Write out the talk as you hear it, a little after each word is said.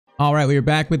All right, we are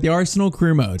back with the Arsenal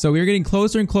career mode. So we're getting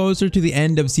closer and closer to the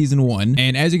end of season 1.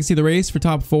 And as you can see, the race for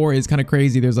top 4 is kind of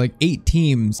crazy. There's like 8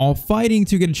 teams all fighting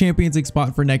to get a Champions League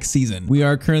spot for next season. We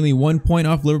are currently 1 point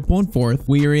off Liverpool in 4th.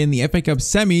 We are in the FA Cup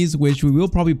semis, which we will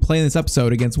probably play in this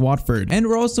episode against Watford. And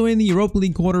we're also in the Europa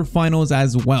League quarterfinals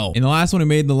as well. In the last one, we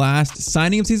made the last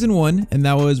signing of season 1, and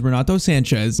that was Renato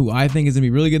Sanchez, who I think is going to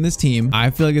be really good in this team. I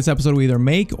feel like this episode will either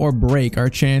make or break our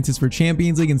chances for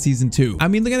Champions League in season 2. I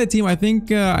mean, look at the team. I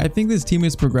think this team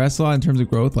has progressed a lot in terms of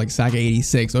growth, like Saka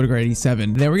 86, Odegaard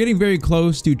 87. Then we're getting very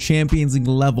close to Champions League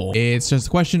level. It's just a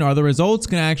question, are the results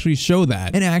going to actually show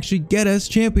that and actually get us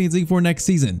Champions League for next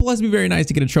season? Plus, it'd be very nice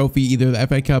to get a trophy, either the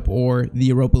FA Cup or the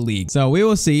Europa League. So we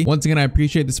will see. Once again, I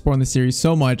appreciate the support on the series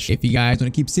so much. If you guys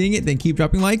want to keep seeing it, then keep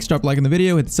dropping likes, drop a like on the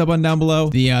video, hit the sub button down below.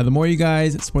 The more you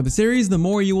guys support the series, the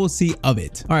more you will see of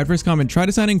it. All right, first comment, try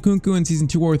to sign Nkunku in season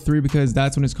 2 or 3 because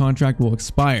that's when his contract will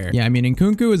expire. Yeah, I mean,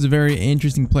 Nkunku is a very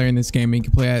interesting player in this game. He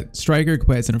can play at striker, can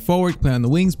play at center forward, can play on the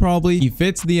wings probably. He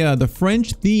fits the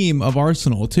French theme of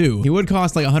Arsenal too. He would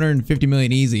cost like 150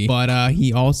 million easy, but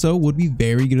he also would be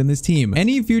very good in this team.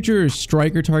 Any future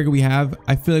striker target we have,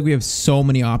 I feel like we have so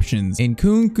many options.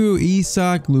 Nkunku,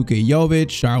 Isak, Luka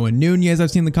Jovic, Darwin Nunez, I've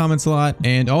seen in the comments a lot,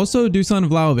 and also Dusan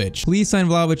Vlahovic. Please sign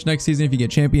Vlahovic next season if you get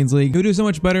Champions League. He'll do so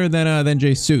much better than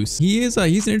Jesus. He's an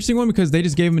interesting one because they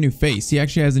just gave him a new face. He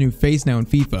actually has a new face now in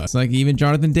FIFA. It's like even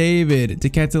Jonathan David,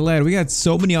 Teketeled. We got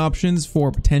so many options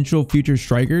for potential future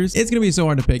strikers. It's gonna be so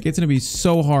hard to pick. It's gonna be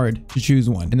so hard to choose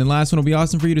one. And then last one will be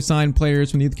awesome for you to sign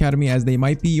players from the Youth Academy as they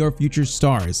might be your future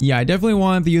stars. Yeah, I definitely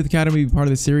want the Youth Academy to be part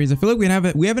of the series. I feel like we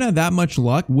haven't had that much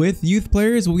luck with youth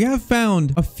players, but we have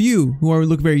found a few who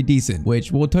look very decent,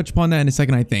 which we'll touch upon that in a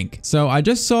second, I think. So I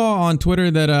just saw on Twitter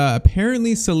that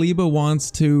apparently Saliba wants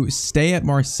to stay at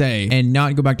Marseille and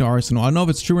not go back to Arsenal. I don't know if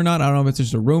it's true or not. I don't know if it's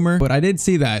just a rumor, but I did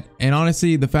see that. And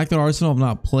honestly, the fact that Arsenal have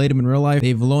not played him in real life,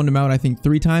 they've loaned him out, I think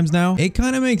 3 times now. It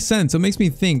kind of makes sense. So it makes me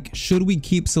think, should we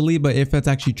keep Saliba if that's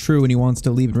actually true and he wants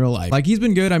to leave in real life? Like, he's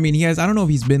been good. I mean, I don't know if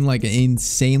he's been like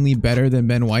insanely better than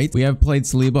Ben White. We have played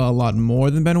Saliba a lot more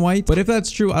than Ben White, but if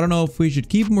that's true, I don't know if we should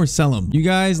keep him or sell him. You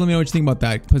guys, let me know what you think about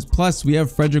that. Because plus we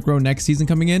have Frederick Rowe next season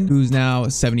coming in, who's now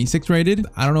 76 rated.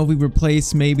 I don't know if we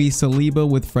replace maybe Saliba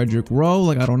with Frederick Rowe.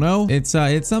 Like, I don't know. It's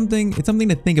something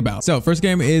to think about. So first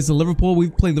game is Liverpool.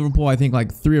 We've played Liverpool, I think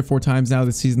like 3 or 4 times now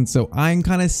this season. So I'm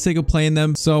kind of sick of playing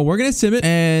them. So we're going to sim it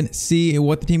and see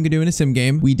what the team can do in a sim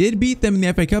game. We did beat them in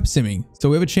the FA Cup simming, so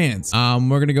we have a chance. We're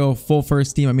going to go full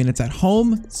first team. I mean, it's at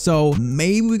home, so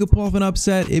maybe we could pull off an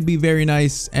upset. It'd be very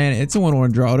nice. And it's a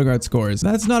 1-1 draw. Odegaard scores.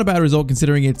 That's not a bad result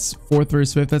considering it's 4th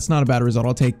versus 5th. That's not a bad result.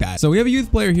 I'll take that. So we have a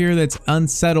youth player here that's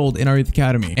unsettled in our youth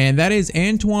academy, and that is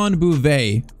Antoine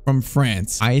Bouvet from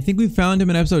France. I think we found him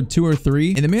in episode 2 or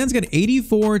 3, and the man's got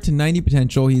 84 to 90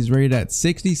 potential. He's rated at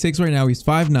 66 right now. He's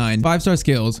 5'9", 5-star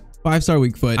skills, 5-star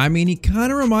weak foot. I mean, he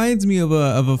kind of reminds me of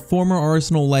a former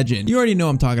Arsenal legend. You already know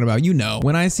what I'm talking about. You know,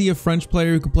 when I see a French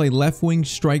player who can play left wing,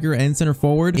 striker, and center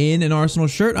forward in an Arsenal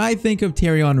shirt, I think of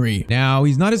Thierry Henry. Now,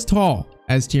 he's not as tall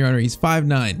as Thierry Henry. He's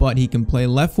 5'9", but he can play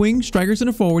left wing, striker,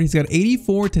 center forward. He's got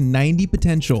 84 to 90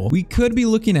 potential. We could be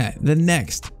looking at the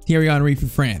next Thierry Henry for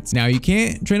France. Now, you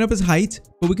can't train up his height,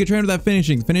 but we could train up that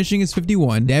finishing. Finishing is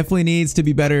 51. Definitely needs to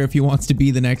be better if he wants to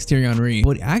be the next Thierry Henry.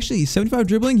 But actually, 75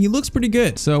 dribbling, he looks pretty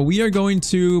good. So we are going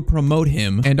to promote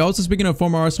him. And also, speaking of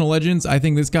former Arsenal legends, I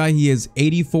think this guy, he has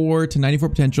 84 to 94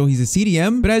 potential. He's a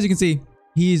CDM, but as you can see,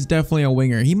 he's definitely a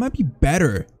winger. He might be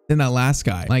better than that last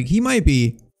guy. Like, he might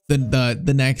be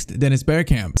the next Dennis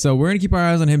Bergkamp. So we're gonna keep our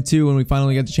eyes on him too when we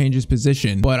finally get to change his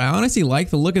position. But I honestly like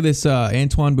the look of this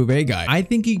Antoine Bouvet guy. I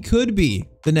think he could be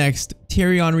the next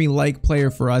Thierry Henry-like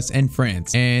player for us and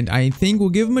France. And I think we'll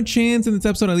give him a chance in this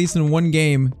episode, at least in 1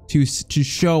 game, to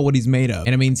show what he's made of.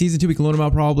 And I mean, season 2, we can loan him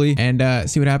out probably and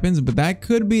see what happens, but that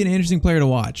could be an interesting player to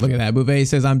watch. Look at that. Bouvet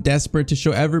says, I'm desperate to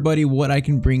show everybody what I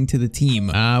can bring to the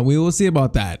team. We will see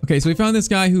about that. Okay, so we found this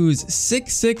guy who's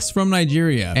 6'6" from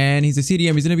Nigeria, and he's a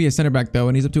CDM. He's gonna be a center back though,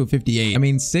 and he's up to a 58. I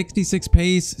mean, 66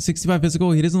 pace, 65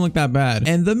 physical. He doesn't look that bad.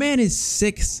 And the man is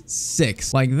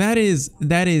 6'6". Like, that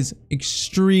is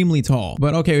extremely tall.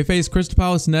 But okay, we face Crystal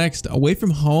Palace next. Away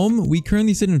from home, we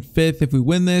currently sit in 5th. If we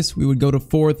win this, we would go to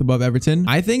 4th above Everton.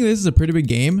 I think this is a pretty big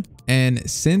game, and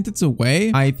since it's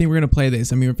away, I think we're gonna play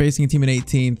this. I mean, we're facing a team in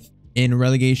 18th in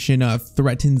relegation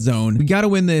threatened zone. We got to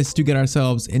win this to get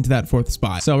ourselves into that 4th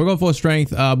spot. So we're going full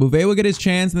strength. Bouvet will get his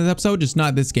chance in this episode, just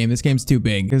not this game. This game's too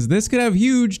big because this could have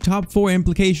huge top 4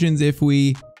 implications if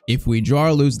we draw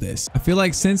or lose this. I feel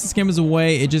like since this game is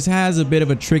away, it just has a bit of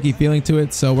a tricky feeling to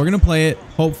it. So we're going to play it,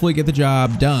 hopefully get the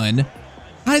job done.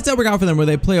 How does that work out for them where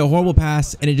they play a horrible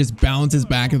pass and it just bounces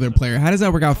back to their player? How does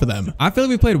that work out for them? I feel like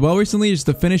we played well recently. Just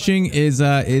the finishing is,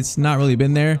 it's not really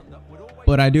been there.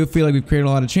 But I do feel like we've created a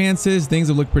lot of chances. Things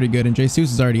have looked pretty good. And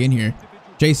Jesus is already in here.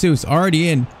 Jesus already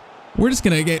in. We're just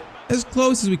going to get as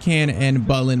close as we can, and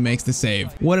Butlin makes the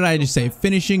save. What did I just say?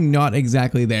 Finishing not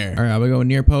exactly there. All right, we go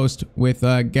near post with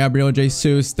Gabriel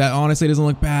Jesus. That honestly doesn't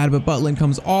look bad, but Butlin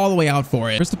comes all the way out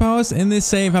for it. Crystal Palace in this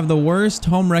save have the worst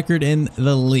home record in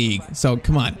the league. So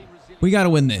come on, we got to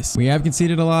win this. We have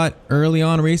conceded a lot early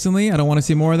on recently. I don't want to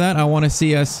see more of that. I want to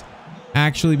see us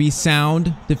actually be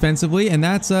sound defensively, and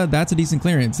that's a decent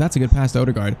clearance. That's a good pass to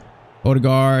Odegaard.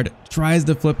 Odegaard tries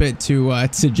to flip it to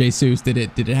Jesus. Did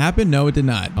it happen? No, it did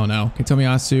not. Oh no. Okay,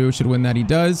 Tomiyasu should win that. He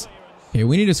does. Okay,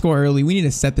 we need to score early. We need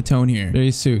to set the tone here.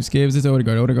 Jesus gives it to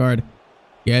Odegaard. Odegaard,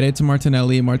 get it to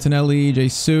Martinelli. Martinelli,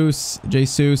 Jesus.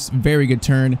 Very good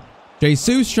turn.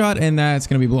 Jesus shot, and that's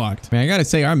going to be blocked. Man, I got to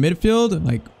say, our midfield,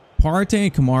 like Partey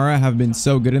and Kamara, have been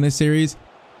so good in this series.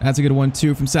 That's a good one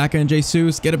too from Saka and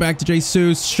Jesus. Get it back to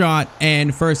Jesus. Shot,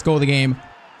 and first goal of the game.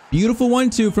 Beautiful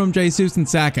 1-2 from Jesus and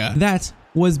Saka. That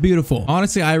was beautiful.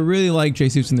 Honestly, I really like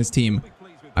Jesus in this team.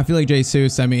 I feel like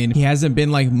Jesus, I mean, he hasn't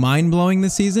been like mind-blowing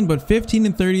this season, but 15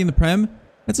 and 30 in the Prem,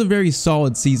 that's a very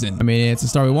solid season. I mean, it's the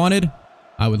start we wanted.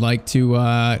 I would like to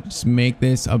just make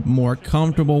this a more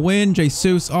comfortable win.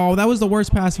 Jesus, oh, that was the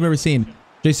worst pass I've ever seen.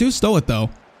 Jesus stole it though.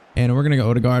 And we're going to go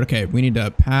Odegaard. Okay, we need to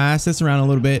pass this around a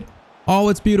little bit. Oh,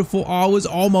 it's beautiful. Oh, it was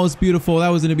almost beautiful. That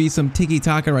was going to be some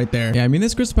tiki-taka right there. Yeah, I mean,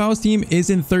 this Crystal Palace team is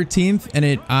in 13th,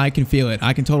 and I can feel it.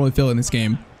 I can totally feel it in this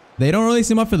game. They don't really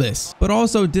seem up for this. But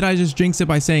also, did I just jinx it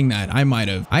by saying that? I might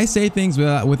have. I say things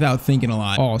without thinking a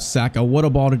lot. Oh, Saka, what a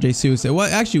ball to Jesus. It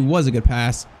actually was a good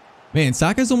pass. Man,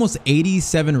 Saka's almost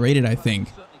 87 rated, I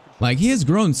think. Like, he has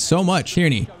grown so much.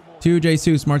 THIERRY to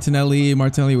Jesus, Martinelli.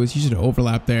 He should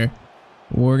overlap there.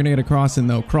 We're going to get a cross in,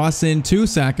 though. Cross in to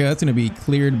Saka. That's going to be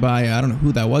cleared by, I don't know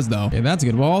who that was, though. Okay, that's a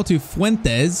good ball to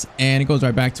Fuentes, and it goes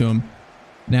right back to him.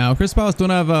 Now, Crystal Palace don't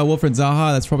have Wilfried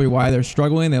Zaha. That's probably why they're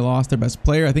struggling. They lost their best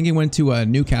player. I think he went to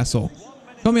Newcastle.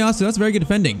 Tomiyasu, that's very good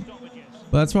defending.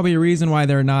 But that's probably a reason why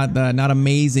they're not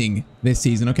amazing this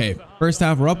season. Okay, first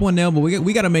half, we're up 1-0, but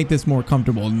we got to make this more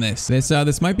comfortable than this.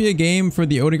 This might be a game for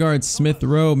the Odegaard Smith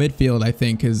Rowe midfield, I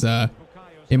think, because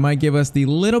it might give us the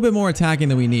little bit more attacking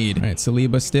that we need. All right,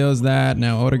 Saliba steals that.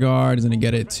 Now Odegaard is going to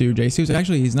get it to Jesus.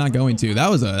 Actually, he's not going to. That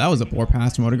was a poor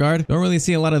pass from Odegaard. Don't really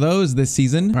see a lot of those this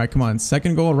season. All right, come on.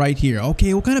 Second goal right here.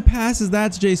 Okay, what kind of pass is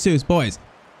that to Jesus? Boys,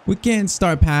 we can't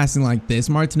start passing like this.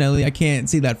 Martinelli, I can't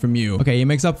see that from you. Okay, he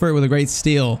makes up for it with a great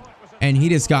steal, and he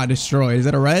just got destroyed. Is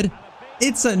that a red?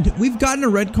 We've gotten a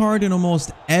red card in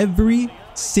almost every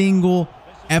single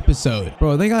episode.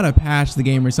 Bro, they gotta patch the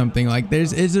game or something. Like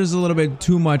there's a little bit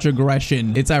too much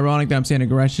aggression. It's ironic that I'm saying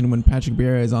aggression when Patrick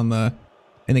Vieira is in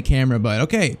the camera, but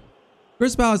okay.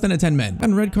 Crystal Palace 10 to 10 men.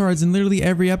 Gotten red cards in literally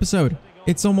every episode.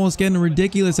 It's almost getting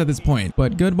ridiculous at this point.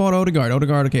 But good ball to Odegaard.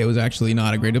 Odegaard, okay, it was actually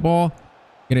not a great ball.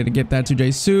 Gonna get that to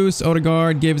Jesus.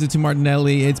 Odegaard gives it to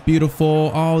Martinelli. It's beautiful.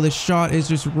 Oh, the shot is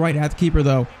just right at the keeper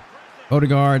though.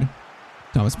 Odegaard.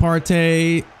 Thomas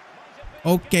Partey.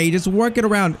 Okay, just work it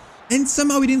around. And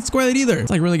somehow we didn't score that either. It's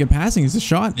like really good passing. The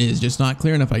shot is just not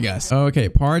clear enough, I guess. Okay,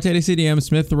 Partey to CDM,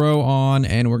 Smith Rowe on,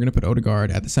 and we're going to put Odegaard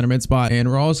at the center mid spot.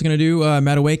 And we're also going to do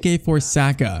Madueke for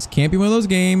Saka. This can't be one of those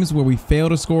games where we fail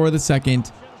to score the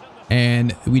second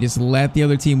and we just let the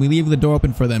other team, we leave the door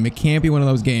open for them. It can't be one of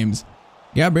those games.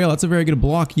 Gabriel, that's a very good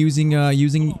block using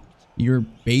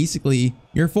basically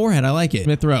your forehead. I like it.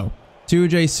 Smith Rowe to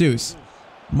Jesus.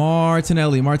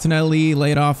 Martinelli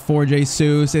laid off for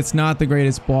Jesus. It's not the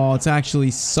greatest ball. It's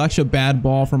actually such a bad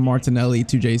ball from Martinelli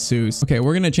to Jesus. Okay,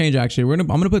 we're gonna change actually. I'm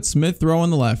gonna put Smith Rowe on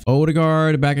the left,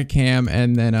 Odegaard back at Cam,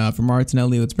 and then for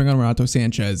Martinelli, let's bring on Renato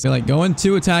Sanchez. Like going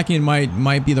to attacking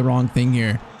might be the wrong thing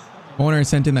here. Corner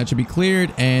sent in, that should be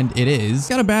cleared, and it is.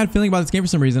 Got a bad feeling about this game for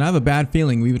some reason. I have a bad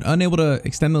feeling. We've been unable to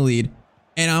extend the lead,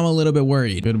 and I'm a little bit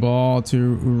worried. Good ball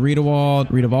to Riedewald.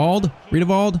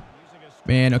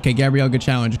 Man, okay, Gabriel, good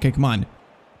challenge. Okay, come on.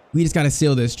 We just got to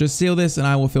seal this. Just seal this, and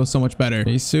I will feel so much better.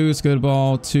 Jesus, good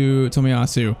ball to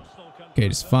Tomiyasu. Okay,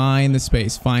 just find the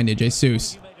space. Find it.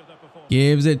 Jesus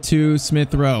gives it to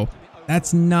Smith Rowe.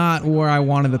 That's not where I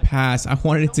wanted the pass. I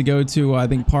wanted it to go to, I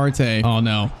think, Partey. Oh,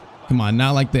 no. Come on,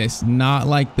 not like this. Not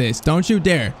like this. Don't you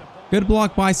dare. Good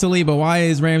block by Saliba. Why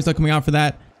is Ramsdale coming out for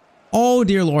that? Oh,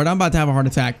 dear Lord. I'm about to have a heart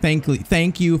attack.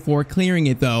 Thank you for clearing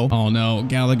it, though. Oh, no.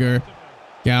 Gallagher,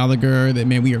 that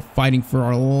man, we are fighting for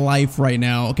our life right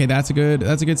now. Okay, that's a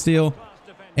good steal.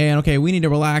 And okay, we need to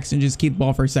relax and just keep the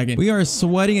ball for a second. We are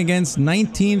sweating against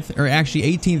 19th or actually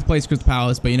 18th place Crystal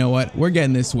Palace, but you know what? We're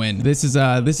getting this win. This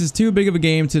is too big of a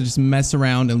game to just mess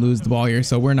around and lose the ball here,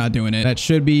 so we're not doing it. That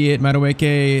should be it.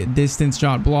 Madueke, distance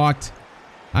shot blocked.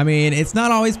 I mean, it's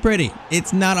not always pretty.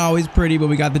 It's not always pretty, but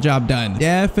we got the job done.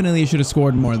 Definitely should have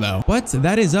scored more though. But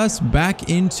that is us back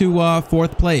into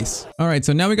 4th place. All right,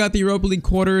 so now we got the Europa League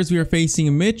quarters. We are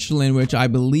facing Michelin, which I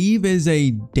believe is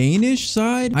a Danish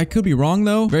side. I could be wrong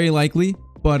though, very likely.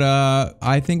 But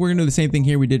I think we're gonna do the same thing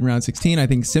here we did in round 16. I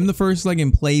think sim the first leg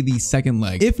and play the second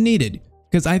leg if needed.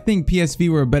 Because I think PSV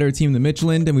were a better team than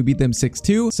Michelin and we beat them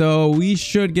 6-2. So we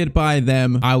should get by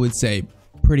them, I would say,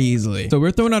 pretty easily. So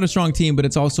we're throwing out a strong team, but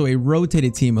it's also a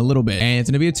rotated team a little bit, and it's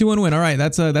gonna be a 2-1 win. All right,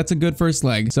 that's a good first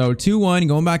leg. So 2-1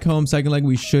 going back home. Second leg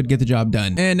we should get the job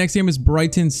done. And next game is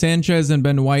Brighton. Sanchez and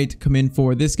Ben White come in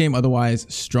for this game, otherwise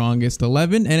strongest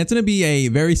 11, and it's gonna be a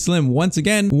very slim once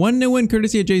again 1-0 win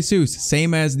courtesy of Jesus,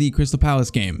 same as the Crystal Palace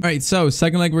game. All right, so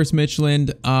second leg versus Michelin.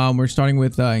 We're starting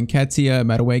with Nketiah,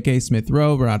 Madueke, Smith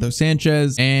Rowe, Renato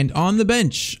Sanchez, and on the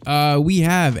bench we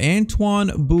have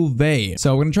Antoine Bouvet.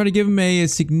 So we're gonna try to give him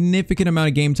a significant amount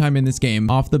of game time in this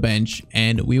game off the bench,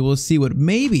 and we will see what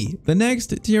maybe the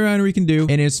next Thierry can do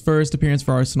in his first appearance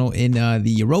for Arsenal in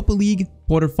the Europa League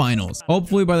quarterfinals.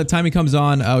 Hopefully by the time he comes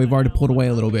on, we've already pulled away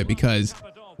a little bit because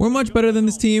we're much better than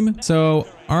this team. So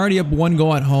already up 1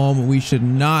 goal at home. We should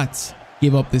not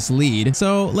give up this lead.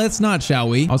 So let's not, shall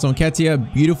we? Also,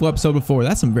 Nketiah, beautiful episode before.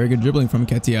 That's some very good dribbling from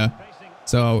Nketiah.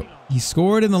 So he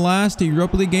scored in the last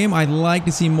Europa League game. I'd like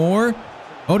to see more.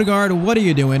 Odegaard, what are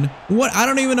you doing? What? I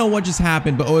don't even know what just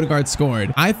happened, but Odegaard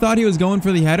scored. I thought he was going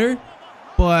for the header,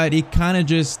 but he kind of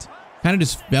just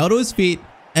fell to his feet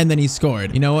and then he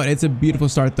scored. You know what? It's a beautiful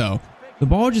start though. The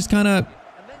ball just kind of,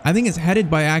 I think it's headed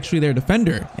by actually their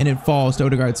defender and it falls to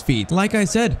Odegaard's feet. Like I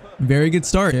said, very good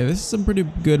start. Yeah, this is some pretty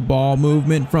good ball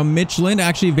movement from Michelin.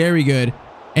 Actually very good.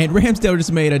 And Ramsdale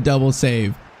just made a double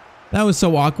save. That was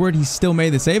so awkward. He still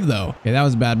made the save though. Okay, that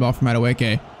was a bad ball from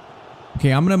Madueke.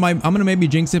 Okay, I'm gonna maybe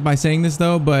jinx it by saying this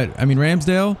though, but I mean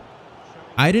Ramsdale,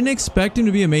 I didn't expect him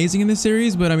to be amazing in this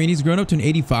series, but I mean he's grown up to an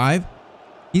 85.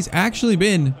 He's actually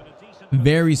been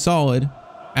very solid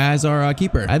as our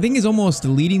keeper. I think he's almost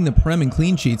leading the Prem in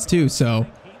clean sheets too, so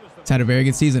he's had a very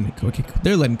good season. Okay,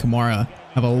 they're letting Kamara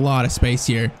have a lot of space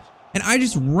here, and I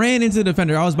just ran into the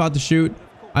defender. I was about to shoot.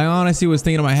 I honestly was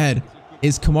thinking in my head,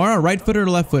 is Kamara right-footed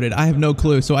or left-footed? I have no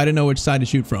clue, so I didn't know which side to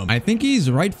shoot from. I think he's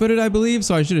right-footed, I believe,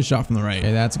 so I should have shot from the right.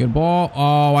 Okay, that's a good ball.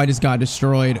 Oh, I just got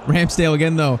destroyed. Ramsdale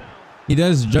again, though. He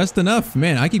does just enough.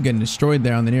 Man, I keep getting destroyed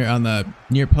there on the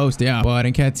near post, yeah. But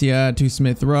Nketiah to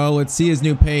Smith Rowe. Let's see his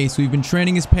new pace. We've been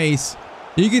training his pace.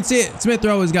 You can see it. Smith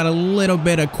Rowe has got a little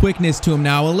bit of quickness to him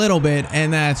now, a little bit,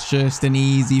 and that's just an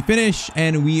easy finish,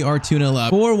 and we are 2-0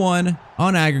 up. 4-1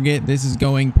 on aggregate. This is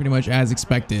going pretty much as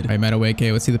expected. All right,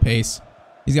 Madueke, let's see the pace.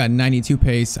 He's got 92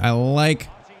 pace. I like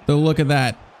the look of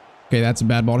that. Okay, that's a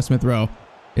bad ball to Smith Rowe.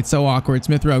 It's so awkward.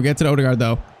 Smith Rowe gets it Odegaard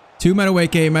though. To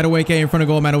Madueke. Madueke in front of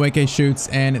goal. Madueke shoots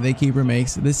and the keeper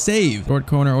makes the save. Short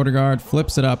corner. Odegaard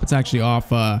flips it up. It's actually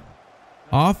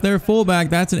off their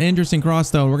fullback. That's an interesting cross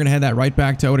though. We're gonna head that right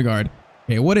back to Odegaard.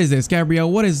 Okay, what is this,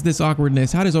 Gabriel? What is this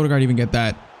awkwardness? How does Odegaard even get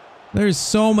that? There's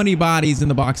so many bodies in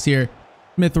the box here.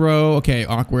 Smith Rowe. Okay,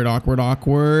 awkward.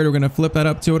 We're gonna flip that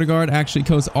up to Odegaard. Actually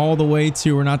goes all the way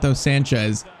to Renato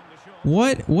Sanchez.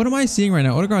 What am I seeing right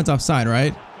now? Odegaard's offside,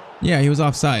 right? Yeah, he was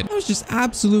offside. That was just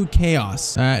absolute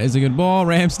chaos. That is a good ball.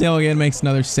 Ramsdale again makes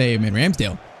another save. Man,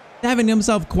 Ramsdale having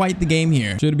himself quite the game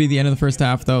here. Should be the end of the first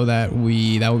half though. That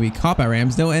will be caught by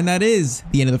Ramsdale, and that is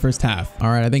the end of the first half. All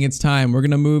right, I think it's time. We're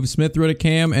gonna move Smith Rowe to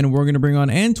cam, and we're gonna bring on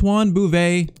Antoine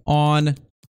Bouvet on.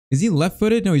 Is he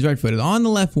left-footed? No, he's right-footed on the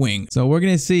left wing. So we're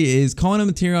going to see, is calling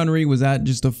him Thierry, was that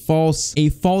just a false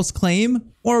claim?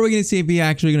 Or are we going to see if he's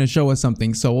actually going to show us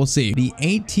something? So we'll see. The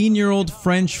 18-year-old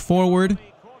French forward,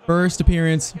 first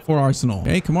appearance for Arsenal.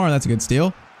 Okay, Kamara, that's a good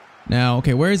steal. Now,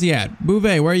 okay, where is he at?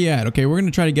 Bouvet, where are you at? Okay, we're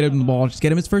going to try to get him the ball. Just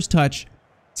get him his first touch.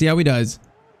 See how he does.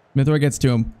 Smith Rowe gets to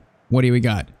him. What do we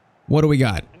got? What do we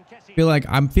got?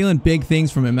 I'm feeling big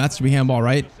things from him. That's to be handball,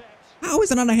 right? How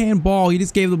is it not a handball? He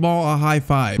just gave the ball a high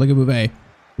five. Look at Bouvet.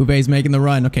 Bouvet's making the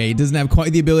run. Okay, he doesn't have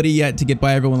quite the ability yet to get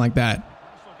by everyone like that.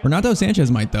 Renato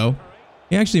Sanchez might, though.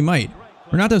 He actually might.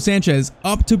 Renato Sanchez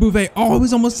up to Bouvet. Oh, it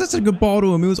was almost such a good ball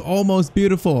to him. It was almost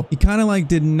beautiful. He kind of like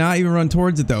did not even run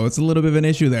towards it, though. It's a little bit of an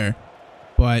issue there.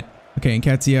 But, okay,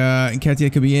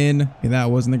 Nketiah could be in. Okay, that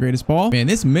wasn't the greatest ball. Man,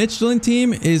 this Michelin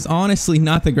team is honestly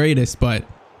not the greatest, but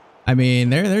I mean,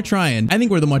 they're trying. I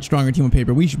think we're the much stronger team on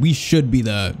paper. We should be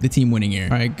the team winning here.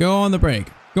 All right, go on the break.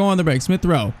 Go on the break. Smith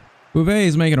Rowe. Bouvet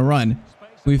is making a run.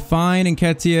 We find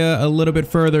Nketiah a little bit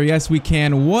further. Yes, we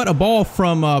can. What a ball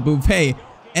from Bouvet.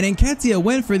 And Nketiah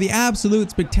went for the absolute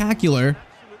spectacular.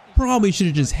 Probably should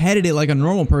have just headed it like a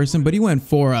normal person, but he went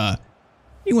for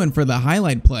the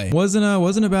highlight play. Wasn't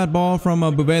a bad ball from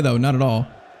Bouvet though, not at all.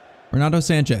 Renato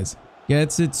Sanchez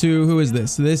gets it to, who is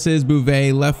this? This is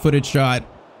Bouvet, left-footed shot.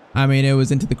 I mean, it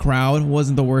was into the crowd.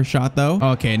 Wasn't the worst shot though.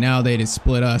 Okay, now they just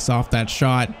split us off that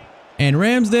shot. And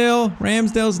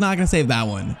Ramsdale's not gonna save that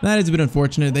one. That is a bit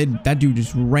unfortunate. That dude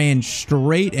just ran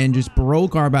straight and just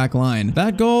broke our back line.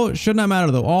 That goal should not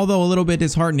matter though. Although a little bit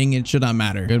disheartening, it should not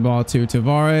matter. Good ball to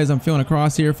Tavares. I'm feeling a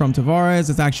cross here from Tavares.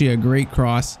 It's actually a great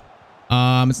cross.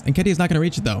 Nketiah's not gonna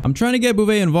reach it though. I'm trying to get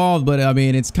Bouvet involved, but I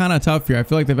mean, it's kind of tough here. I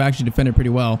feel like they've actually defended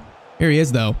pretty well. Here he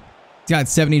is though. He's got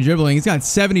 70 dribbling. He's got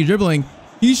 70 dribbling.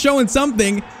 He's showing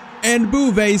something. And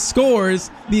Bouvet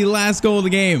scores the last goal of the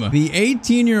game. The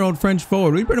 18-year-old French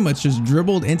forward, we pretty much just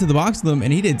dribbled into the box with him,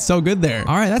 and he did so good there.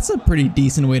 All right, that's a pretty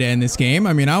decent way to end this game.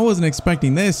 I mean, I wasn't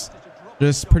expecting this.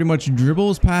 Just pretty much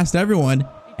dribbles past everyone,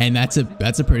 and that's a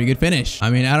pretty good finish.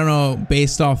 I mean, I don't know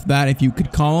based off that if you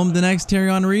could call him the next Thierry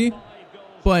Henry,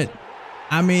 but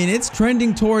I mean, it's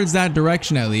trending towards that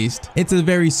direction at least. It's a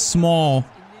very small,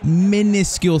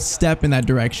 minuscule step in that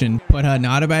direction, but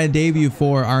not a bad debut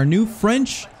for our new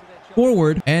French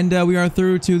forward, and we are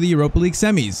through to the Europa League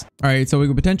semis. All right, so we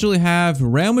could potentially have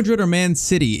Real Madrid or Man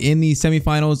City in the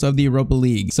semifinals of the Europa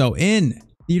League. So in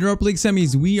the Europa League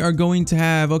semis, we are going to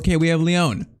have, okay, we have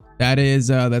Lyon.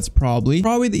 That's probably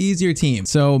the easier team.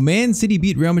 So Man City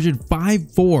beat Real Madrid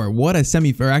 5-4. What a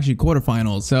actually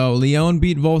quarterfinals. So Lyon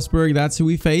beat Wolfsburg. That's who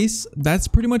we face. That's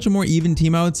pretty much a more even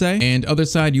team, I would say. And other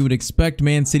side, you would expect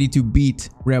Man City to beat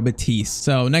Real Betis.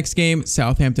 So next game,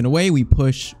 Southampton away. We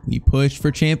push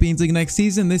for Champions League next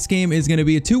season. This game is going to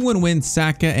be a 2-1 win.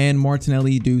 Saka and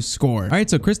Martinelli do score. All right,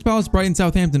 so Crystal Palace, Brighton,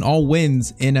 Southampton all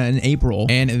wins in April,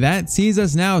 and that sees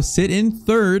us now sit in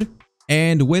third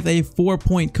and with a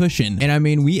 4-point cushion. And I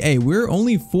mean, we're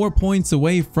only 4 points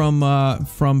away from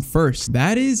first.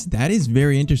 That is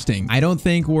very interesting. I don't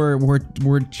think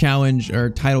we're challenge or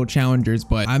title challengers,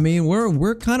 but I mean,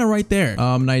 we're kind of right there.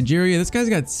 Nigeria, this guy's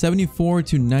got 74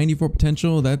 to 94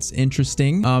 potential. That's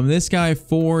interesting. This guy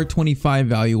 425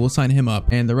 value. We'll sign him up,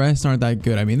 and the rest aren't that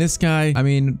good. I mean, this guy,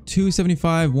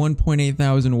 275, 1.8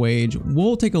 thousand wage.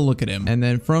 We'll take a look at him. And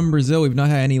then from Brazil, we've not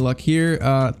had any luck here.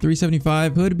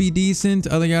 375 could be decent.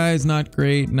 Other guys, not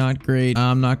great, not great,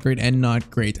 not great, and not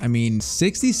great. I mean,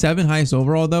 67 highest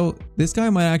overall though. This guy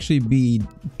might actually be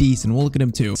decent. We'll look at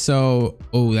him too. So,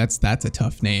 oh, that's a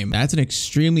tough name. That's an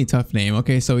extremely tough name.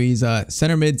 Okay, so he's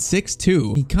center mid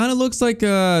 6'2". He kind of looks like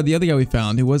the other guy we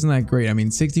found who wasn't that great. I mean,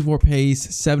 64 pace,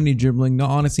 70 dribbling. No,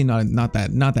 honestly, not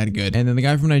that good. And then the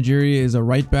guy from Nigeria is a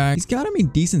right back. He's got,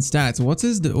 decent stats. What's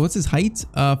his height?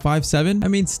 5'7". I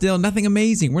mean, still nothing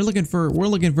amazing. We're looking for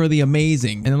the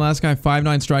amazing. And the last guy,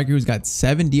 5'9" striker, who's got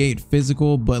 78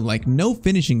 physical, but like no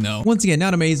finishing though. Once again,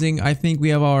 not amazing. I think we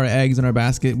have all our eggs in our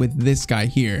basket with this guy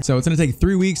here. So it's gonna take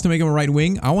 3 weeks to make him a right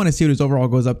wing. I want to see what his overall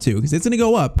goes up to, because it's gonna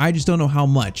go up. I just don't know how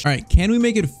much. All right, can we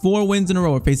make it 4 wins in a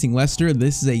row? We're facing Leicester.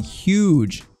 This is a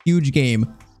huge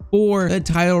game for the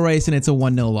title race, and it's a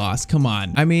 1-0 loss. Come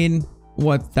on. I mean,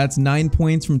 what, that's 9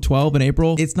 points from 12 in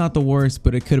April. It's not the worst,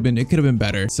 but it could have been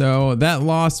better. So that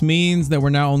loss means that we're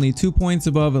now only 2 points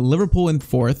above Liverpool in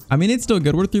 4th. I mean, it's still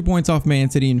good. We're 3 points off Man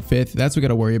City in 5th. That's what we got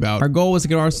to worry about. Our goal was to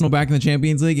get Arsenal back in the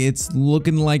Champions League. It's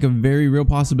looking like a very real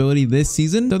possibility this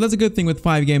season, so that's a good thing with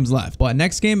 5 games left. But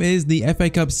next game is the FA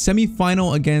Cup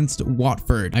semi-final against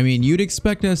Watford. I mean, you'd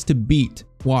expect us to beat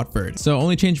Watford. So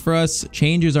only change for us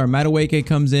changes are Madueke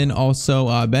comes in,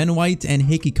 also Ben White and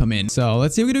Hickey come in. So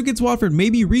let's see what we do against Watford.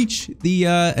 Maybe reach the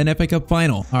an FA Cup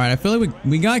final. All right, I feel like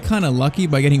we got kind of lucky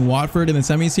by getting Watford in the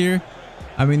semis here.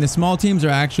 I mean, the small teams are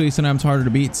actually sometimes harder to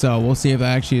beat, so we'll see if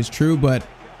that actually is true, but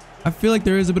I feel like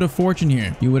there is a bit of fortune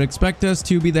here. You would expect us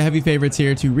to be the heavy favorites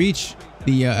here to reach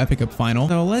the FA Cup final.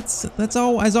 So let's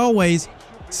as always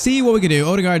see what we can do.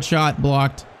 Odegaard shot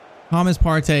blocked. Thomas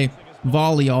Partey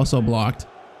volley also blocked.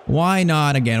 Why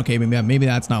not again? Okay, maybe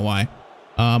that's not why.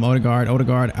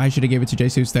 Odegaard. I should have gave it to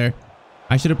Jesus there.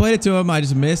 I should have played it to him. I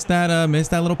just missed that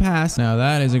little pass. Now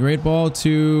that is a great ball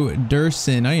to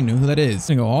Dursun. I didn't know who that is. It's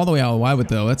gonna go all the way out wide with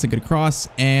though. That's a good cross,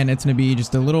 and it's gonna be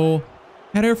just a little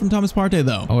header from Thomas Partey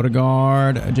though.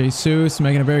 Odegaard, Jesus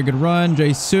making a very good run.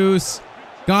 Jesus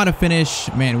gotta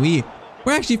finish. Man, we're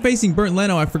actually facing Bernd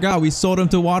Leno. I forgot we sold him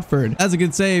to Watford. That's a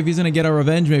good save. He's gonna get our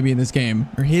revenge maybe in this game,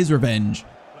 or his revenge.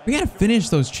 We gotta finish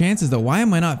those chances though. Why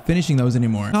am I not finishing those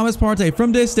anymore? Thomas Partey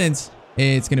from distance.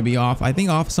 It's gonna be off. I think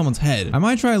off someone's head. I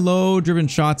might try low driven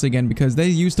shots again because they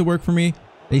used to work for me.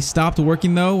 They stopped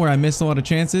working though, where I missed a lot of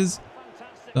chances.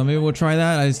 So maybe we'll try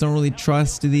that. I just don't really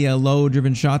trust the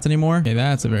low-driven shots anymore. Okay,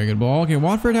 that's a very good ball. Okay,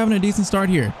 Watford having a decent start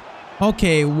here.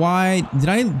 Okay, why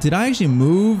did I actually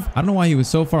move? I don't know why he was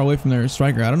so far away from their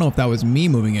striker. I don't know if that was me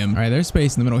moving him. All right, there's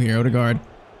space in the middle here. Odegaard,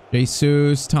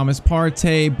 Jesus, Thomas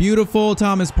Partey, beautiful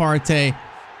Thomas Partey.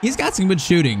 He's got some good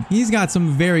shooting. He's got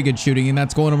some very good shooting, and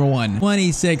that's goal number 1.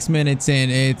 26 minutes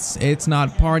in. It's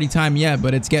not party time yet,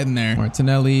 but it's getting there.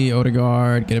 Martinelli,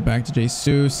 Odegaard, get it back to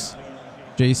Jesus.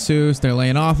 Jesus, they're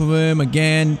laying off of him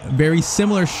again. Very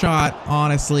similar shot,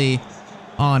 honestly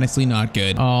not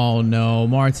good. Oh no,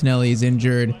 Martinelli is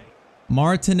injured.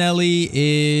 Martinelli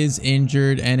is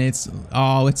injured, and it's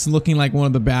looking like one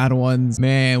of the bad ones.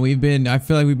 Man, I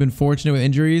feel like we've been fortunate with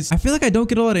injuries. I feel like I don't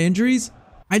get a lot of injuries.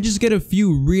 I just get a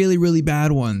few really, really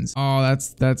bad ones. Oh,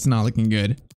 that's not looking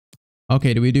good.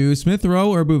 Okay, do we do Smith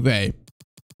Rowe or Bouvet?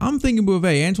 I'm thinking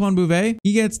Bouvet. Antoine Bouvet.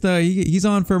 He's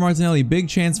on for Martinelli. Big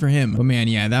chance for him. But man,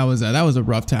 yeah, that was a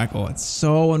rough tackle. It's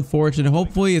so unfortunate.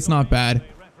 Hopefully it's not bad.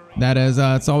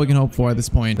 That's all we can hope for at this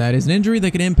point. That is an injury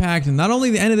that could impact not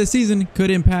only the end of the season, could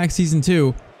impact season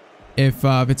 2 if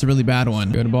it's a really bad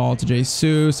one. Good ball to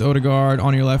Jesus. Odegaard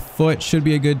on your left foot. Should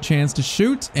be a good chance to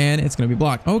shoot, and it's going to be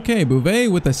blocked. Okay,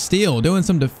 Bouvet with a steal, doing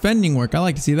some defending work. I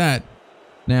like to see that.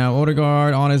 Now,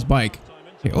 Odegaard on his bike.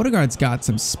 Okay, Odegaard's got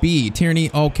some speed.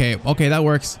 Tierney, okay, that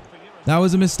works. That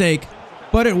was a mistake,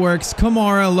 but it works.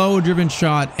 Kamara, low-driven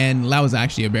shot, and that was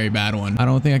actually a very bad one. I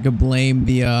don't think I could blame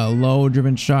the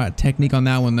low-driven shot technique on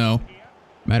that one, though.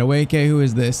 Madueke, who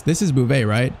is this? This is Bouvet,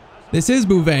 right? This is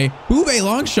Bouvet. Bouvet,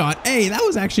 long shot. Hey, that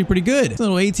was actually pretty good. This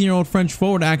little 18-year-old French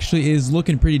forward actually is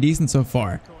looking pretty decent so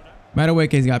far.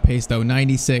 Madueke's got pace, though.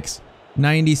 96.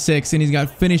 96, and he's got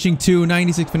finishing, too.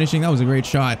 96 finishing. That was a great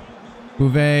shot.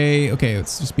 Bouvet. Okay,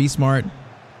 let's just be smart.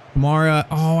 Kamara.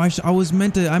 Oh,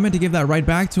 I meant to give that right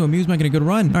back to him. He was making a good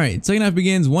run. All right, second half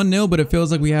begins 1-0, but it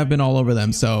feels like we have been all over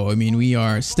them. So, I mean, we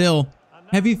are still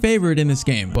heavy favored in this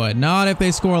game, but not if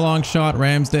they score a long shot.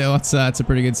 Ramsdale, that's a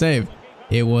pretty good save.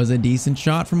 It was a decent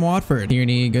shot from Watford.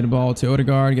 Tierney, good ball to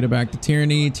Odegaard. Get it back to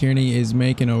Tierney. Tierney is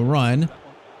making a run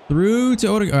through to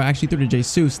Odegaard. Actually, through to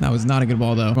Jesus. That was not a good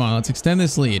ball, though. Come on, let's extend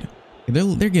this lead.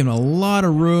 They're giving a lot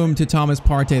of room to Thomas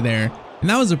Partey there. And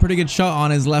that was a pretty good shot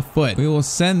on his left foot. We will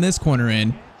send this corner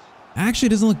in. Actually, it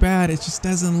doesn't look bad. It just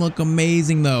doesn't look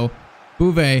amazing, though.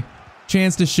 Bouvet,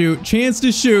 chance to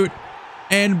shoot.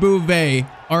 And Bouvet,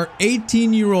 our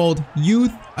 18-year-old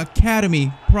youth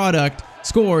academy product,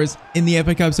 scores in the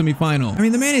FA Cup semifinal. I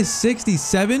mean, the man is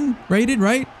 67 rated,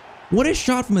 right? What a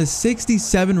shot from a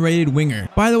 67 rated winger.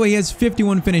 By the way, he has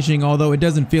 51 finishing, although it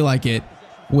doesn't feel like it.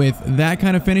 With that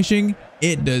kind of finishing,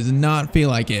 it does not feel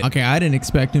like it. Okay, I didn't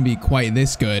expect him to be quite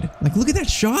this good. Like, look at that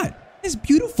shot. It's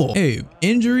beautiful. Hey,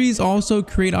 injuries also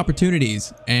create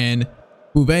opportunities, and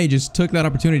Bouvet just took that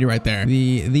opportunity right there.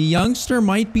 The youngster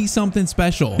might be something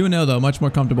special. 2-0 though, much more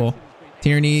comfortable.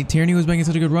 Tierney was making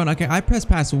such a good run. Okay, I pressed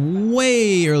pass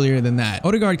way earlier than that.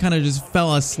 Odegaard kind of just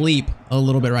fell asleep a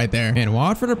little bit right there. And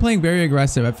Watford are playing very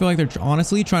aggressive. I feel like they're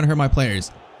honestly trying to hurt my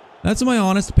players. That's what my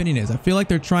honest opinion is. I feel like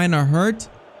they're trying to hurt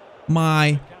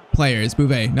my players.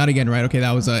 Bouvet, not again, right? Okay,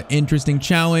 that was an interesting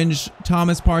challenge.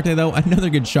 Thomas Partey, though, another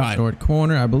good shot. Short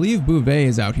corner. I believe Bouvet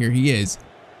is out here. He is.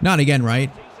 Not again,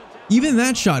 right? Even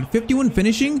that shot, 51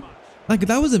 finishing. Like,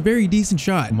 that was a very decent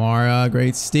shot. Mara,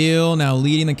 great steal. Now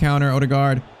leading the counter.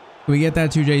 Odegaard. Can we get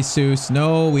that to Jesus?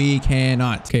 No, we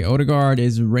cannot. Okay, Odegaard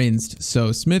is rinsed.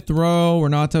 So Smith Rowe,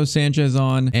 Renato Sanchez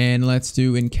on, and let's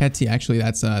do Nketiah. Actually,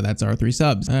 that's our 3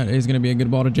 subs. That is going to be a good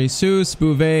ball to Jesus.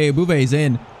 Bouvet's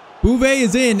in. Bouvet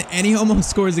is in, and he almost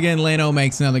scores again. Leno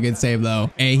makes another good save,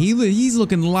 though. Hey, he's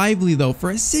looking lively, though,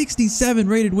 for a 67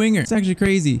 rated winger. It's actually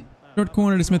crazy. Short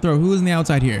corner to Smith Rowe. Who is on the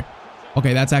outside here?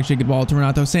 Okay, that's actually a good ball to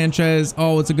Renato Sanchez.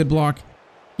 Oh, it's a good block.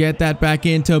 Get that back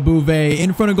into Bouvet.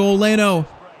 In front of goal, Leno.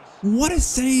 What a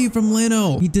save from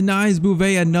Leno. He denies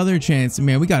Bouvet another chance.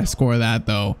 Man, we got to score that,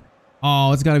 though.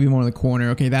 Oh, it's got to be more in the corner.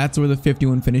 Okay, that's where the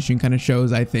 51 finishing kind of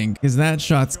shows, I think. Because that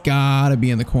shot's got to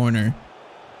be in the corner.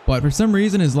 But for some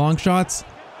reason, his long shots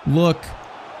look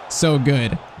so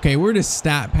good. Okay, we're just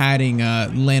stat padding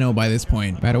Leno by this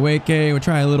point. Madueke, we'll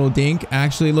try a little dink.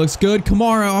 Actually looks good.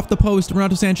 Kamara off the post.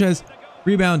 Renato Sanchez.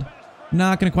 Rebound.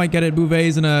 Not going to quite get it.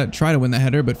 Bouvet's going to try to win that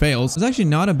header, but fails. It's actually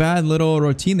not a bad little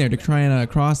routine there to try and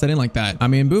cross that in like that. I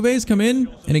mean, Bouvet's come in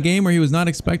a game where he was not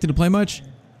expected to play much.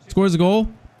 Scores a goal.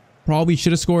 Probably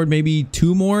should have scored maybe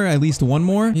 2 more, at least 1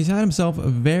 more. He's had himself a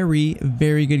very,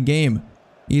 very good game.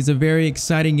 He's a very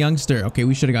exciting youngster. Okay,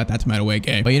 we should have got that to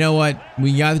Madueke. But you know what?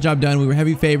 We got the job done. We were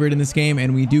heavy favored in this game,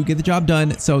 and we do get the job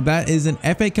done. So that is an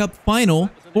FA Cup final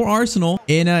for Arsenal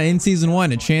in season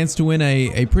 1. A chance to win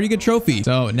a pretty good trophy.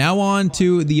 So now on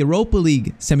to the Europa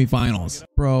League semifinals.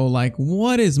 Bro, like,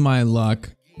 what is my luck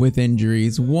with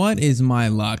injuries? What is my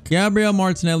luck? Gabriel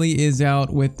Martinelli is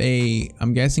out with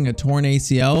I'm guessing a torn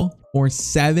ACL for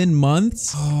 7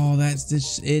 months. Oh, that's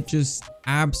just, it just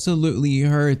absolutely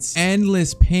hurts.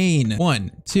 Endless pain.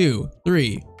 1, 2,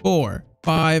 3, 4,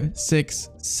 5, 6,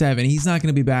 7. He's not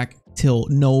gonna be back till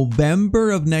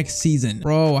November of next season.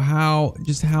 Bro, how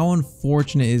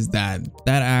unfortunate is that?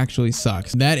 That actually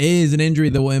sucks. That is an injury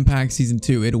that will impact season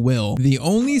 2. It will. The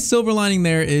only silver lining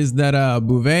there is that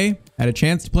Bouvet had a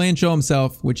chance to play and show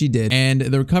himself, which he did. And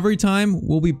the recovery time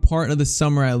will be part of the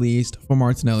summer at least for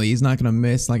Martinelli. He's not gonna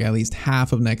miss like at least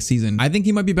half of next season. I think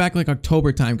he might be back like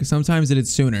October time because sometimes it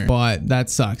is sooner, but that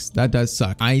sucks. That does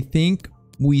suck. I think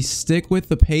we stick with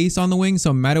the pace on the wing.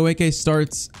 So Madueke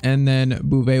starts and then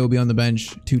Bouvet will be on the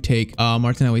bench to take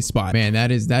Martinelli's spot. Man,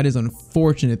 that is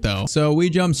unfortunate though. So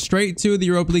we jump straight to the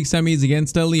Europa League semis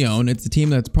against Lyon. It's a team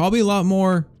that's probably a lot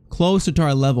more closer to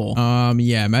our level.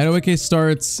 Yeah, Madueke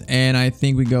starts and I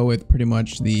think we go with pretty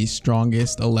much the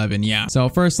strongest 11. Yeah. So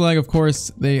first leg, of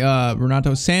course, they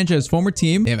Renato Sanchez, former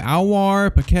team. They have Alwar,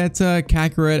 Paqueta,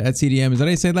 Kakarot at CDM. Is that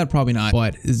how you say that? Probably not.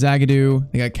 But Zagadou.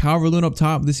 They got Calvert-Lewin up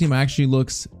top. This team actually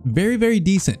looks very, very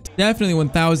decent. Definitely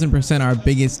 1000% our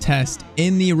biggest test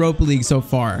in the Europa League so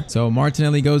far. So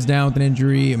Martinelli goes down with an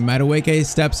injury. Madueke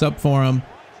steps up for him.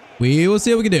 We will see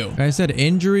what we can do. Like I said,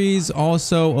 injuries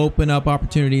also open up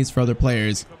opportunities for other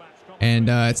players. And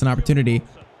it's an opportunity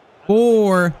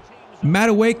for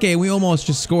Madueke. We almost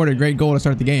just scored a great goal to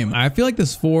start the game. I feel like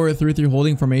this 4-3-3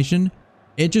 holding formation,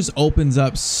 it just opens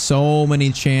up so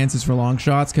many chances for long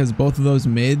shots because both of those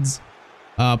mids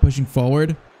pushing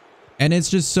forward. And it's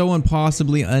just so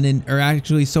impossibly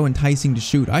actually so enticing to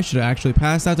shoot. I should have actually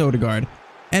passed that to Odegaard.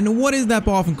 And what is that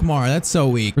ball from Kamara? That's so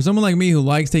weak. For someone like me who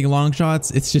likes taking long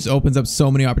shots, it just opens up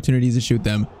so many opportunities to shoot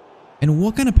them. And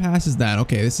what kind of pass is that?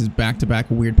 Okay, this is back-to-back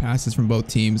weird passes from both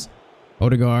teams.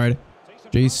 Odegaard,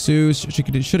 Jesus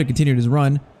should have continued his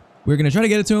run. We're going to try to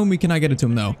get it to him. We cannot get it to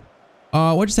him, though.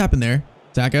 What just happened there?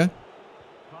 Saka.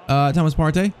 Thomas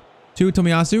Partey. To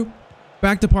Tomiyasu.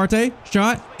 Back to Partey.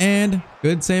 Shot. And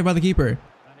good save by the keeper.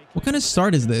 What kind of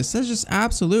start is this? That's just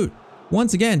absolute.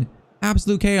 Once again,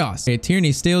 absolute chaos. Okay,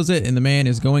 Tierney steals it, and the man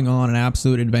is going on an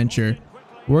absolute adventure.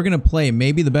 We're going to play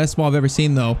maybe the best ball I've ever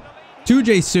seen, though, to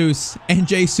Jesus, and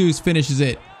Jesus finishes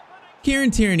it.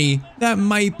 Kieran Tierney, that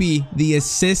might be the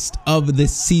assist of the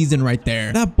season right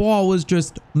there. That ball was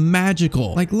just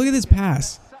magical. Like, look at this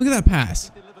pass. Look at that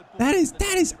pass. That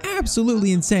is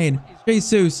absolutely insane.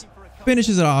 Jesus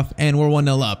finishes it off, and we're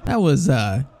 1-0 up. That was,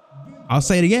 I'll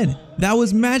say it again. That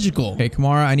was magical. Okay,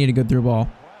 Kamara, I need a good through ball.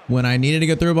 When I needed a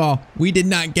good through ball, we did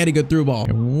not get a good through ball.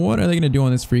 Okay, what are they going to do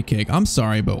on this free kick? I'm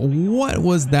sorry, but what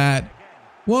was that?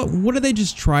 What did they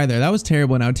just try there? That was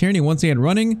terrible. Now Tierney once again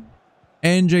running,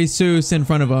 and Jesus in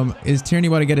front of him. Is Tierney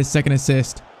about to get his second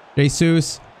assist?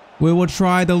 Jesus, we will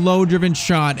try the low-driven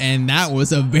shot, and that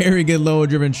was a very good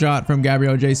low-driven shot from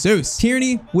Gabriel Jesus.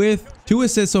 Tierney with 2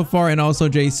 assists so far, and also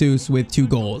Jesus with 2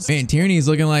 goals. Man, Tierney is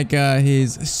looking like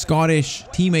his Scottish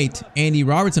teammate Andy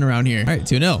Robertson around here. All right,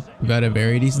 2-0. We've had a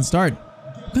very decent start.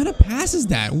 What kind of pass is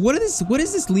that? What is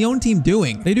this Lyon team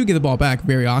doing? They do get the ball back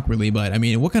very awkwardly, but I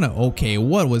mean, what kind of, okay,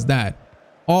 what was that?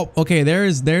 Oh, okay,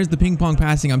 there's the ping pong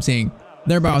passing I'm seeing.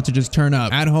 They're about to just turn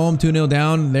up. At home, 2-0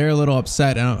 down. They're a little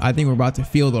upset, and I think we're about to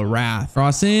feel the wrath.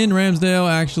 Cross in, Ramsdale,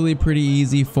 actually pretty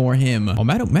easy for him. Oh,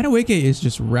 Madueke is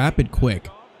just rapid quick.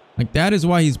 Like, that is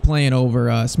why he's playing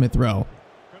over Smith Rowe.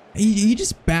 He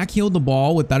just backheeled the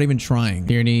ball without even trying.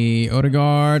 Tierney,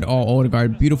 Odegaard. Oh,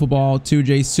 Odegaard, beautiful ball to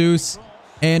Jesus.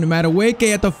 And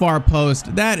Madueke at the far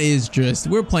post. That is just,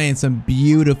 we're playing some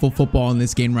beautiful football in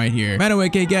this game right here.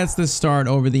 Madueke gets the start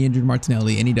over the injured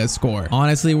Martinelli, and he does score.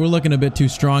 Honestly, we're looking a bit too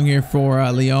strong here for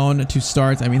Lyon to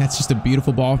start. I mean, that's just a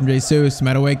beautiful ball from Jesus.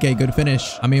 Madueke, good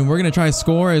finish. I mean, we're going to try to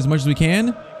score as much as we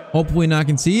can. Hopefully not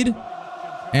concede.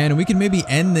 And we can maybe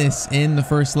end this in the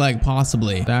first leg,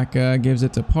 possibly. Saka gives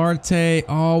it to Partey.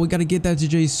 Oh, we got to get that to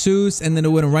Jesus. And then it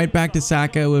went right back to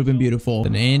Saka. It would have been beautiful.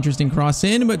 An interesting cross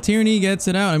in, but Tierney gets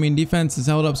it out. I mean, defense is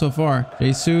held up so far.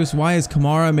 Jesus, why is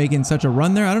Kamara making such a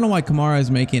run there? I don't know why Kamara is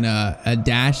making a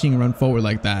dashing run forward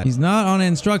like that. He's not on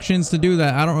instructions to do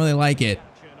that. I don't really like it.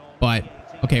 But,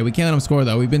 okay, we can't let them score,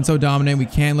 though. We've been so dominant. We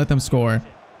can't let them score.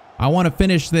 I want to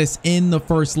finish this in the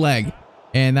first leg.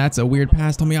 And that's a weird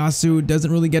pass. Tomiyasu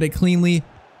doesn't really get it cleanly.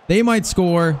 They might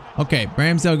score. Okay,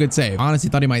 Ramsdale, good save. Honestly,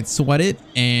 thought he might sweat it,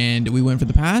 and we went for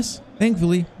the pass.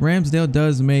 Thankfully, Ramsdale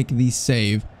does make the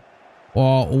save.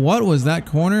 Well, what was that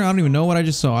corner? I don't even know what I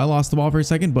just saw. I lost the ball for a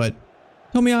second, but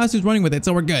Tomiyasu's running with it,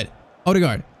 so we're good.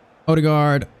 Odegaard.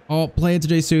 Odegaard. Oh, play it to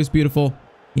Jesus. Beautiful.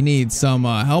 He needs some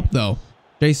help, though.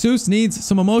 Jesus needs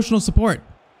some emotional support.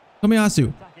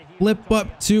 Tomiyasu. Flip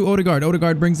up to Odegaard.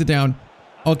 Odegaard brings it down.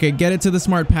 Okay, get it to the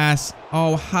smart pass.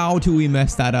 Oh, how do we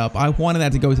mess that up? I wanted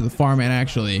that to go to the far man,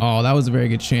 actually. Oh, that was a very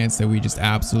good chance that we just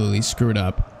absolutely screwed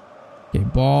up. Okay,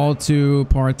 ball to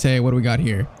Partey. What do we got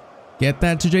here? Get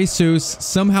that to Jesus.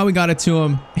 Somehow we got it to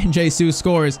him, and Jesus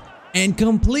scores and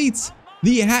completes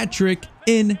the hat trick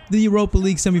in the Europa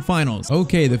League semifinals.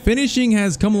 Okay, the finishing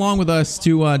has come along with us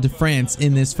to France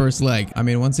in this first leg. I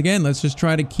mean, once again, let's just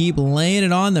try to keep laying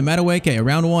it on the Madueke.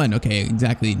 Round one. Okay,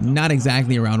 exactly. Not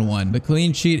exactly round one. The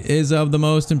clean sheet is of the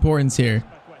most importance here.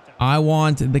 I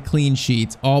want the clean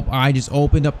sheet. Oh, I just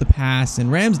opened up the pass,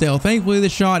 and Ramsdale, thankfully the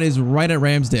shot is right at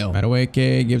Ramsdale.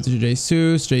 Madueke gives it to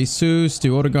Jesus. Jesus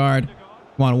to Odegaard.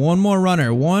 Come on, one more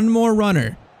runner. One more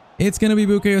runner. It's gonna be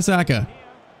Bukayo Saka.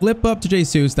 Flip up to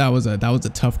Jesus. That was a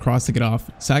tough cross to get off.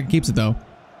 Saka keeps it though.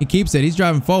 He keeps it. He's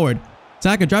driving forward.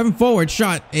 Saka driving forward.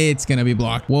 Shot. It's gonna be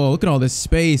blocked. Whoa, look at all this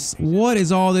space. What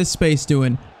is all this space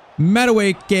doing?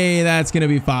 Madueke, that's gonna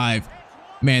be 5.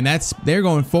 Man, they're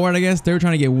going forward, I guess. They're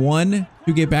trying to get 1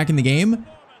 to get back in the game.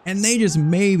 And they just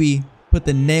maybe put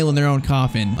the nail in their own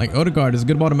coffin. Like, Odegaard is a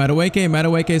good ball to Madueke.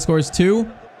 Madueke scores 2.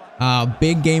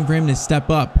 Big game for him to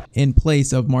step up in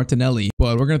place of Martinelli.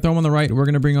 But we're going to throw him on the right. We're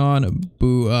going to bring on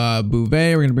Bouvet.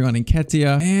 We're going to bring on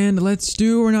Nketiah. And let's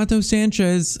do Renato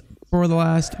Sanchez for the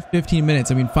last 15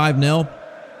 minutes. I mean, 5-0.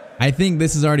 I think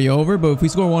this is already over, but if we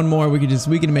score 1 more, we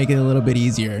can make it a little bit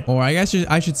easier. Or I guess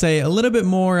I should say a little bit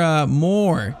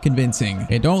more convincing.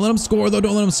 Hey, don't let him score though.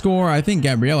 Don't let him score. I think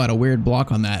Gabriel had a weird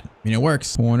block on that. I mean, it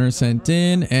works. Corner sent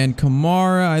in, and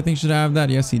Kamara, I think, should have that.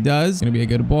 Yes, he does. Gonna be a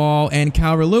good ball. And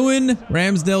Calvert-Lewin,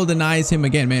 Ramsdale denies him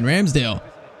again. Man, Ramsdale,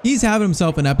 he's having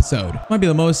himself an episode. Might be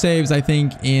the most saves, I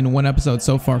think, in one episode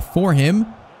so far for him.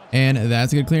 And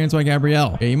that's a good clearance by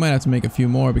Gabriel. Yeah, you might have to make a few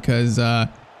more because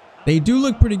they do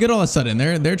look pretty good all of a sudden.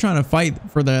 They're trying to fight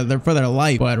for their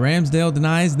life, but Ramsdale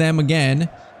denies them again.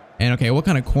 And okay, what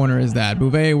kind of corner is that?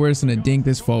 Bouvet, we're just gonna dink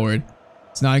this forward.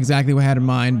 It's not exactly what I had in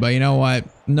mind, but you know what?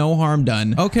 No harm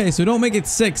done. Okay, so don't make it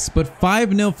 6, but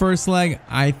 5-0 first leg.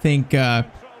 I think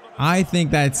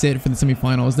that's it for the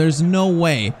semifinals. There's no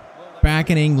way back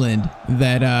in England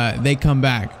that they come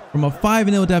back from a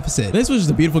 5-0 deficit. This was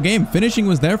just a beautiful game. Finishing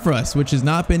was there for us, which has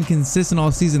not been consistent all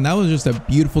season. That was just a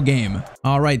beautiful game.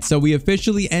 All right, so we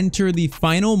officially enter the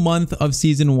final month of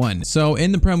season 1. So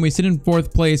in the Prem, we sit in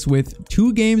 4th place with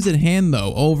 2 games at hand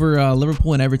though over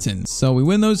Liverpool and Everton. So we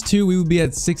win those 2, we would be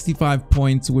at 65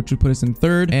 points, which would put us in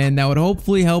 3rd, and that would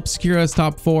hopefully help secure us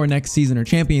top 4 next season, or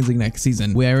Champions League next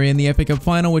season. We're in the FA Cup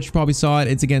final, which you probably saw it.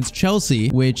 It's against Chelsea,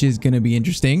 which is going to be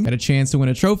interesting. Got a chance to win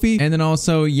a trophy, and then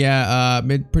also, yeah,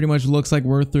 it pretty much looks like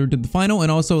we're through to the final,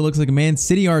 and also it looks like Man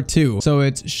City are too. So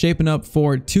it's shaping up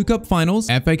for 2 cup finals,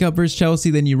 FA Cup versus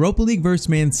Chelsea, then Europa League versus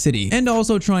Man City, and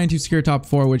also trying to secure top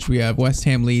 4, which we have West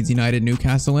Ham, Leeds United,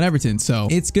 Newcastle, and Everton. So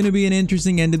it's going to be an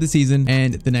interesting end of the season,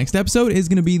 and the next episode is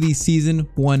going to be the season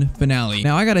 1 finale.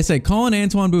 Now I gotta say, calling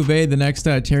Antoine Bouvet the next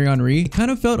Thierry Henry, it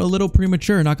kind of felt a little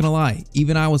premature, not gonna lie.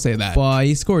 Even I will say that. But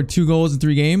he scored 2 goals in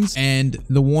 3 games, and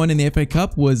the one in the FA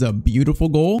Cup was a beautiful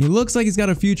goal. He looks like he's got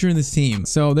a future in this team,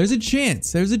 so there's a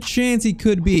chance he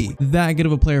could be that good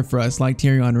of a player for us, like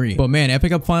Thierry Henry. But man, FA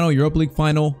Cup final, Europa League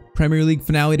final, Premier League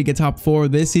finale to get top 4.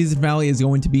 This season finale is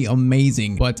going to be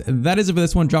amazing. But that is it for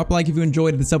this one. Drop a like if you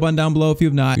enjoyed it. The sub button down below if you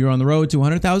have not. You're on the road to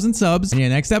 100,000 subs. And yeah,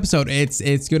 next episode, it's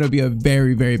going to be a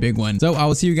very, very big one. So I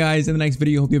will see you guys in the next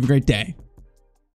video. Hope you have a great day.